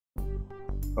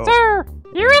Oh. So,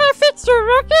 you wanna fix your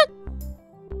rocket?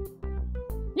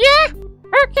 Yeah?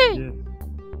 Okay. Yeah.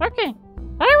 Okay.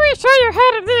 I will show you how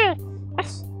to do it.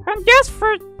 And just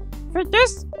for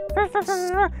just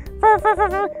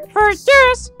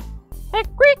a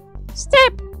quick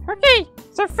step. Okay.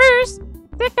 So first,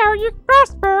 take out your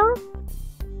crossbow.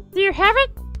 Do you have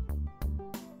it?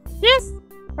 Yes.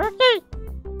 Okay.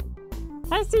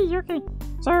 I see. Okay.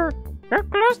 So go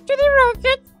close to the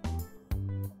rocket.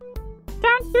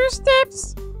 Count 2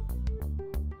 steps.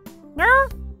 No?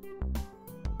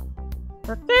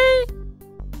 Okay.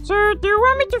 So, do you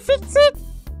want me to fix it?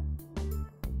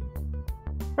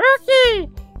 Okay.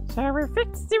 So, I will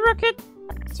fix the rocket.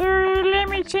 So, let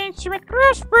me change my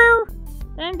crossbow.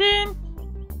 And then...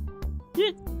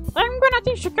 I'm gonna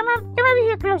teach you. Come over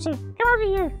here closer. Come over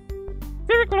here.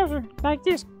 Very closer. Like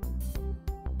this.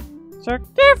 So,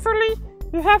 carefully,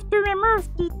 you have to remove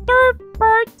the third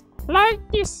part like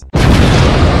this.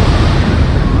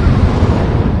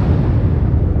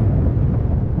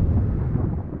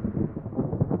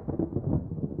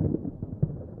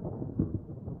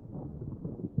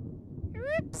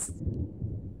 Oops.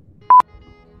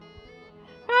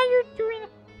 How you doing?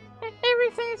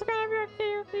 Everything is gonna be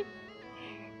okay, okay?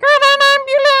 Call an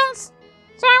ambulance!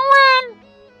 Someone!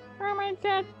 Oh my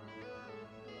god.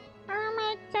 Oh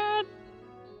my god.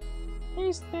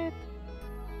 He's dead.